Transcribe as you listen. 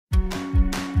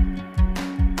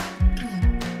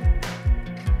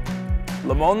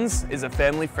LeMans is a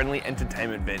family-friendly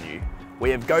entertainment venue.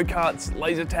 We have go-karts,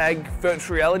 laser tag,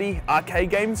 virtual reality, arcade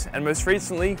games, and most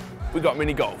recently, we got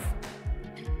mini golf.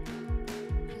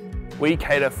 We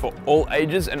cater for all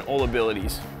ages and all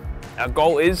abilities. Our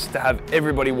goal is to have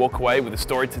everybody walk away with a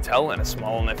story to tell and a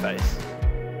smile on their face.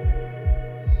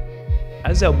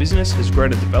 As our business has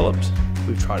grown and developed,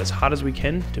 we've tried as hard as we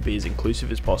can to be as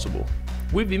inclusive as possible.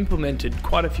 We've implemented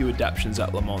quite a few adaptations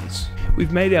at LeMans.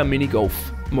 We've made our mini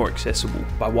golf more accessible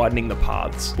by widening the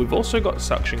paths. We've also got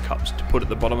suction cups to put at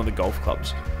the bottom of the golf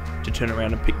clubs to turn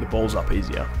around and pick the balls up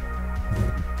easier.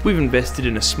 We've invested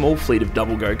in a small fleet of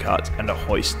double go-karts and a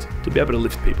hoist to be able to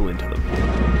lift people into them.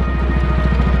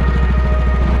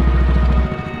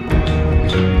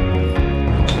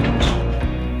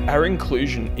 Our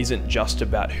inclusion isn't just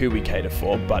about who we cater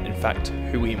for, but in fact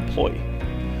who we employ.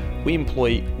 We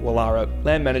employ Wallara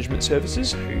Land Management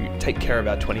Services, who take care of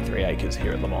our 23 acres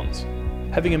here at LeMans.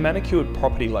 Having a manicured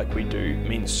property like we do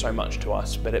means so much to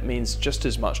us, but it means just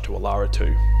as much to Wallara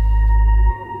too.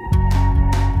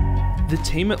 The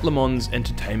team at LeMans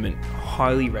Entertainment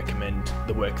highly recommend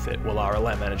the work that Wallara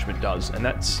Land Management does, and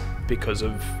that's because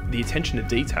of the attention to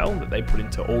detail that they put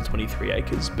into all 23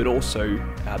 acres, but also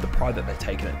the pride that they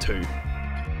take in it too.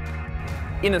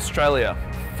 In Australia,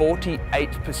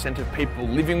 48% of people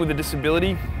living with a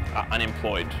disability are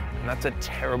unemployed, and that's a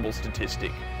terrible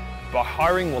statistic. By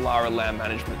hiring Wallara Land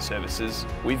Management Services,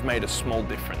 we've made a small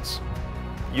difference.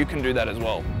 You can do that as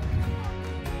well.